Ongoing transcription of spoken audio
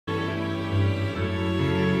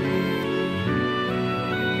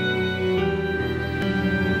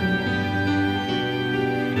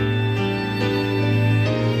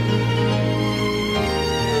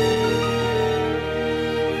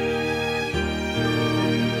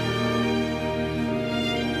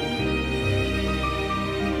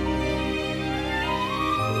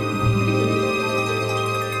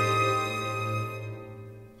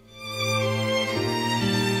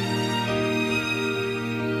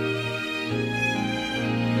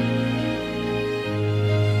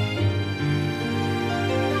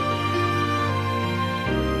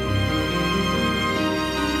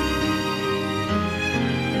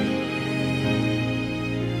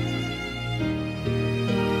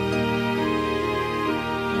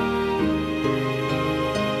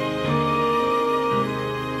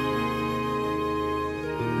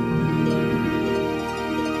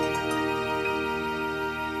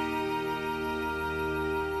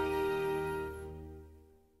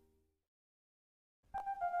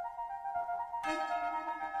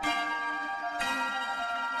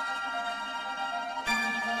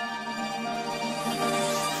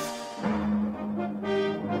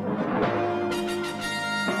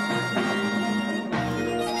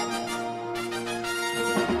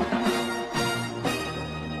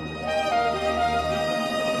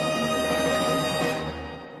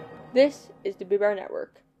This is the BBN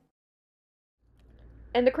Network.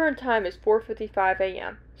 And the current time is 4:55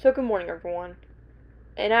 a.m. So good morning, everyone.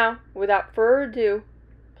 And now, without further ado,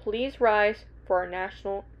 please rise for our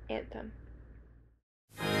national anthem.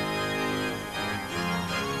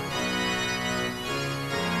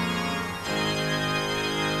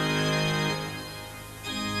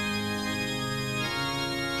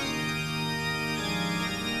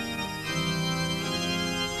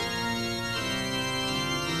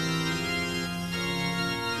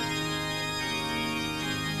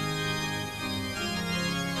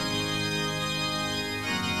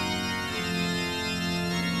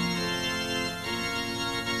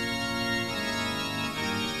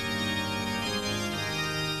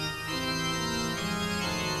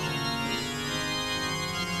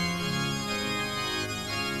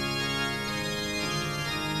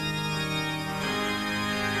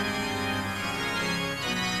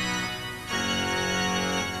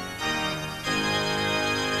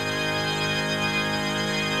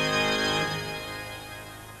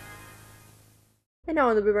 And now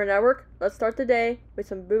on the BBN Network, let's start the day with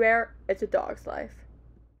some Boo Bear, It's a Dog's Life.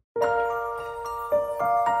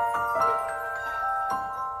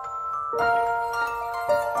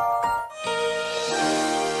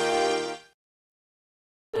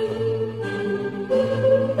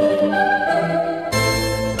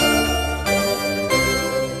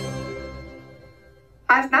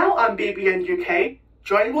 And now on BBN UK,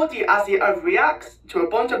 join Woody as he overreacts to a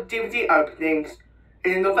bunch of DVD openings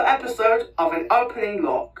in another episode of An Opening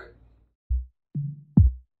Look.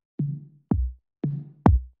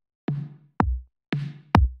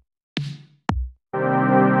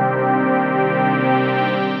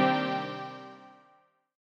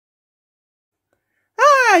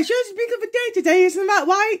 It's a beautiful day today, isn't that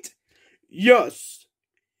right? Yes,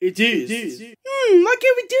 it is. What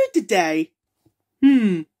can we do today?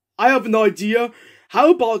 I have an idea.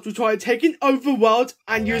 How about we try taking over the world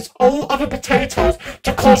and use all of the potatoes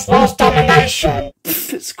to cause world domination?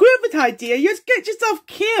 Screw that idea, you just get yourself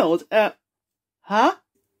killed. Huh?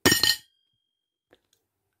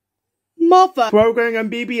 Mother! Programming on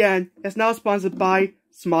BBN is now sponsored by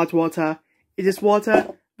Smart Water. It is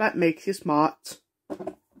water that makes you smart.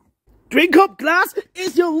 Drink up, glass!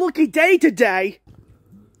 It's your lucky day today!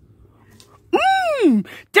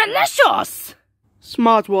 Delicious!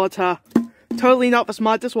 Smart Water. Totally not the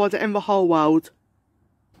smartest water in the whole world.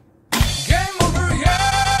 Game over, yeah!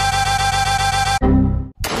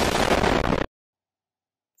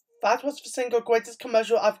 That was the single greatest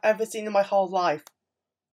commercial I've ever seen in my whole life.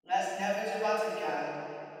 Let's never do that again.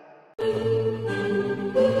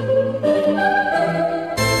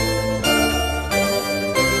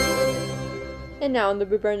 And now on the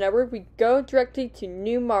BBN Network, we go directly to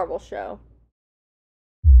new Marvel show.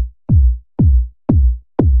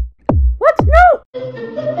 What? No!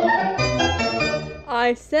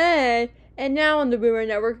 I said, and now on the BBN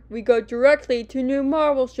Network, we go directly to new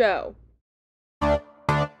Marvel show.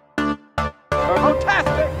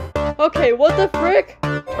 Turbo-tastic! Okay, what the frick?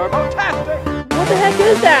 Turbo-tastic! What the heck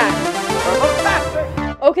is that?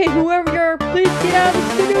 Turbo-tastic! Okay, whoever you are, please get out of the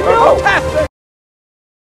studio. Turbo-tastic!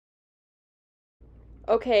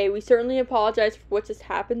 Okay, we certainly apologize for what just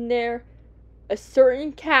happened there. A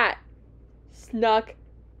certain cat snuck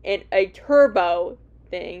in a turbo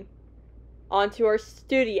thing onto our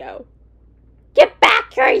studio. Get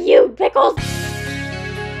back here, you pickles!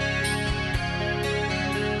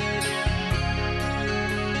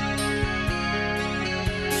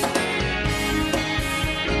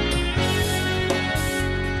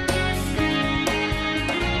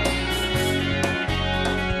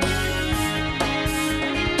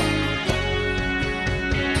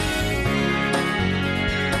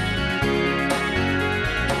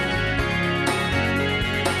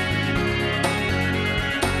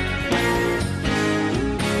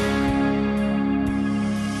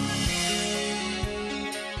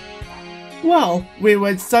 Well, we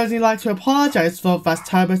would certainly like to apologise for that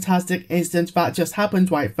turbotastic incident that just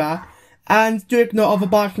happened right there, and do ignore all the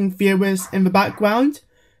barking viewers in the background.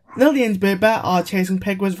 Lily and Boo Bear are chasing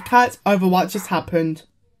Pig with the cat over what just happened.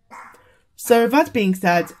 So that being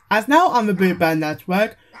said, as now on the BBN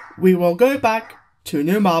Network, we will go back to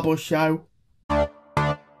new Marvel show.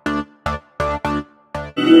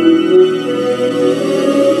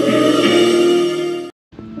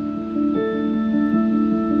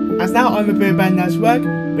 As now on the BBN Network,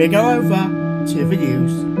 we go over to the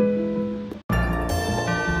news.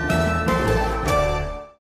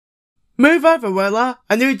 Move over, Willa.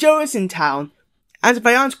 A new Joe is in town. And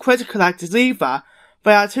they aren't critical actors either.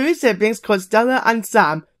 They are two siblings called Stella and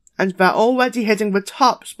Sam, and they're already hitting the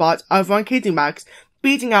top spot over on Kitty Max,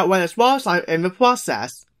 beating out Wenner's wildlife in the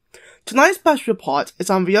process. Tonight's special report is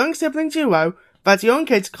on the young sibling duo that the young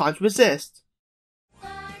kids can't resist.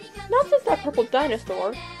 Not just that purple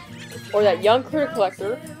dinosaur, or that young critter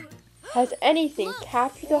collector, has anything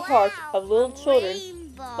captured the hearts of little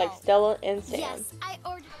children like Stella and Sam.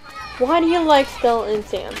 Why do you like Stella and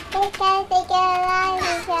Sam?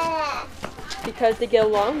 Because they get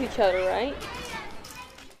along with each other, right?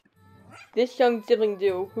 This young sibling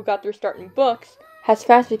duo, who got their start in books, has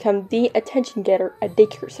fast become the attention getter at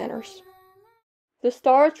daycare centers. The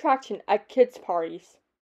star attraction at kids' parties.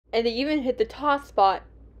 And they even hit the top spot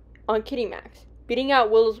on Kitty Maxx, beating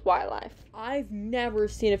out Willow's Wildlife. I've never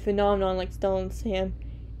seen a phenomenon like Stella and Sam,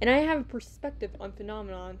 and I have a perspective on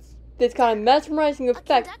phenomenons. This got a mesmerizing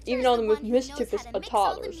effect even on the most mischievous of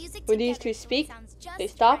toddlers. When these two speak, they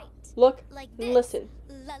stop, look, and listen.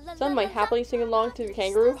 Some might happily sing along to the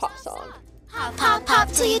kangaroo hop song. Hop, hop, hop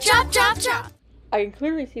till you drop, drop, drop. I can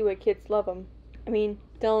clearly see why kids love them. I mean,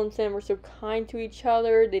 Stella and Sam are so kind to each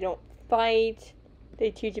other, they don't fight, they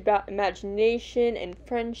teach about imagination and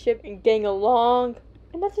friendship and getting along.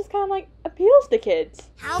 And that just kind of like appeals to kids.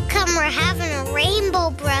 How come we're having a rainbow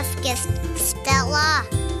breakfast, Stella?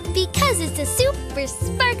 Because it's a super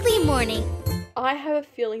sparkly morning. I have a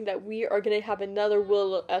feeling that we are going to have another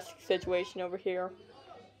Willow-esque situation over here.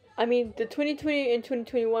 I mean, the 2020 and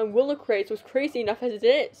 2021 Willow craze was crazy enough as it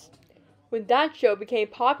is. When that show became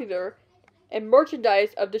popular, and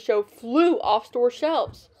merchandise of the show flew off store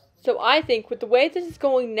shelves. So I think with the way this is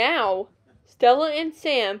going now, Stella and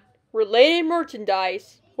Sam related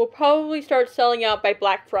merchandise will probably start selling out by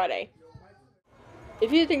Black Friday.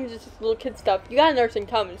 If you think this is little kid stuff, you gotta understand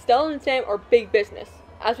coming. Stella and Sam are big business.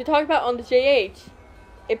 As we talked about on the JH,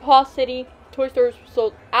 in Paw City, toy stores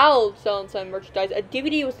sold out of Stella and Sam merchandise. A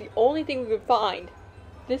DVD was the only thing we could find.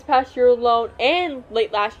 This past year alone, and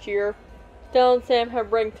late last year, Stella and Sam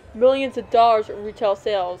have ranked millions of dollars in retail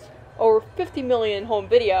sales, over 50 million in home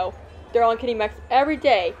video. They're on Kitty Maxx every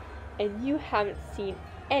day, and you haven't seen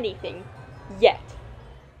anything yet.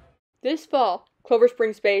 This fall, Clover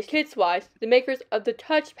Springs-based KidsWise, the makers of the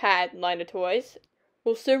Touchpad line of toys,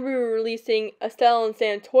 will soon be releasing a Stella and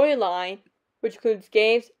Sam toy line, which includes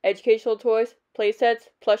games, educational toys, playsets,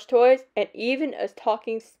 plush toys, and even a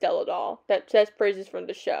talking Stella doll that says praises from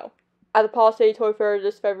the show. At the Paw City Toy Fair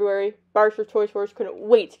this February, buyers for toy stores couldn't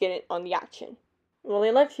wait to get in on the action. Lily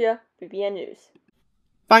Alexia, BBN News.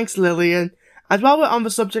 Thanks, Lillian. And while we're on the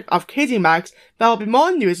subject of Kitty Maxx, there will be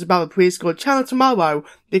more news about the preschool channel tomorrow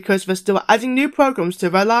because they're still adding new programs to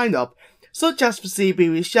their lineup, such as the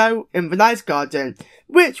CBeebies show in the Night Garden,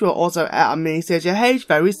 which will also air on mini CGH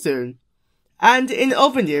very soon. And in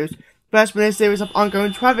other news, there's been a series of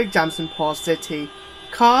ongoing traffic jams in Paw City.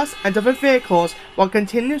 Cars and other vehicles were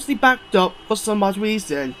continuously backed up for some odd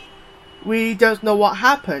reason. We don't know what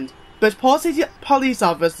happened, but Paw City police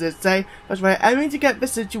officers say that they're aiming to get the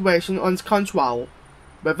situation under control.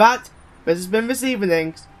 With that, this has been this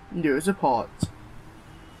evening's news report.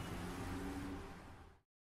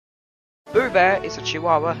 Boo Bear is a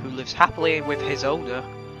Chihuahua who lives happily with his owner,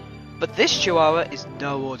 but this Chihuahua is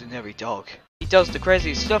no ordinary dog. He does the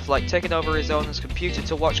craziest stuff like taking over his owner's computer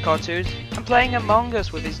to watch cartoons and playing Among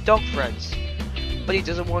Us with his dog friends. But he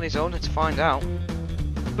doesn't want his owner to find out.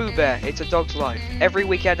 Boo Bear, It's a Dog's Life, every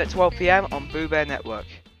weekend at 12 PM on Boo Bear Network.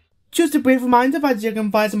 Just a brief reminder that you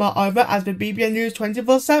can find them all over at the BBN News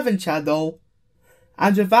 24/7 channel.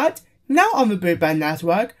 And with that, now on the Boo Bear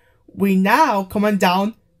Network, we now come on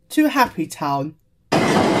down to Happy Town.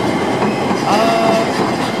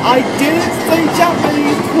 I didn't say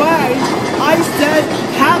Japanese train, I said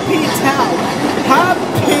Happy Town.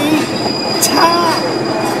 Happy Town!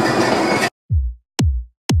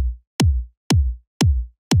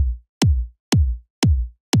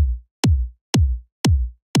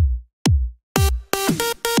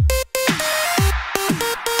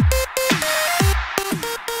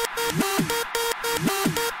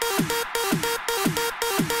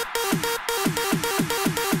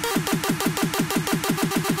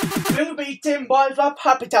 We'll be Tim Boys of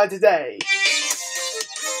Happy Town today.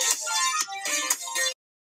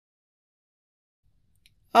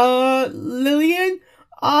 Lillian,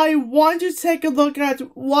 I want you to take a look at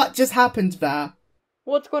what just happened there.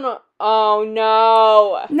 What's going on? Oh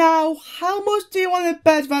no! Now, how much do you want to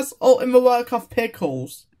bet that's all in the work of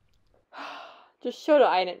Pickles? Just show the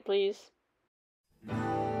item, please.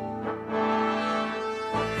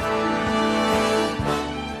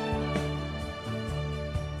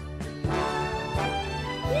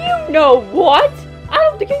 You know what? I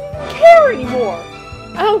don't think I even care anymore.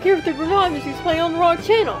 I don't care if the Bernard music's playing on the wrong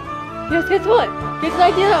channel. Yes, guess what? Guess what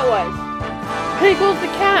idea that was? Pickles the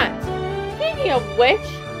cat. Speaking speaking of which,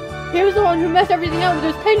 he was the one who messed everything up with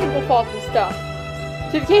those technical faults and stuff.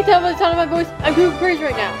 So if you can't tell by the sound of my voice, I'm going crazy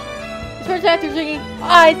right now. Especially after drinking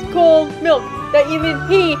ice cold milk that even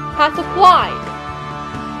he has supplied.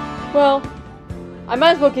 Well, I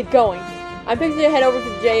might as well get going. I'm fixing to head over to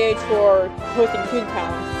the JH for hosting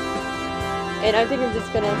Toontown. And I think I'm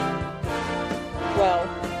just gonna...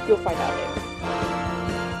 Well, you'll find out later.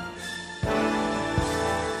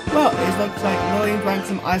 Well, it looks like Lillian drank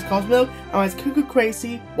some ice cold milk and was cuckoo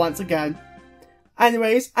crazy once again.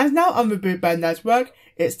 Anyways, and now on the BBN network,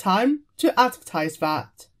 it's time to advertise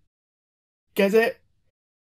that. Get it?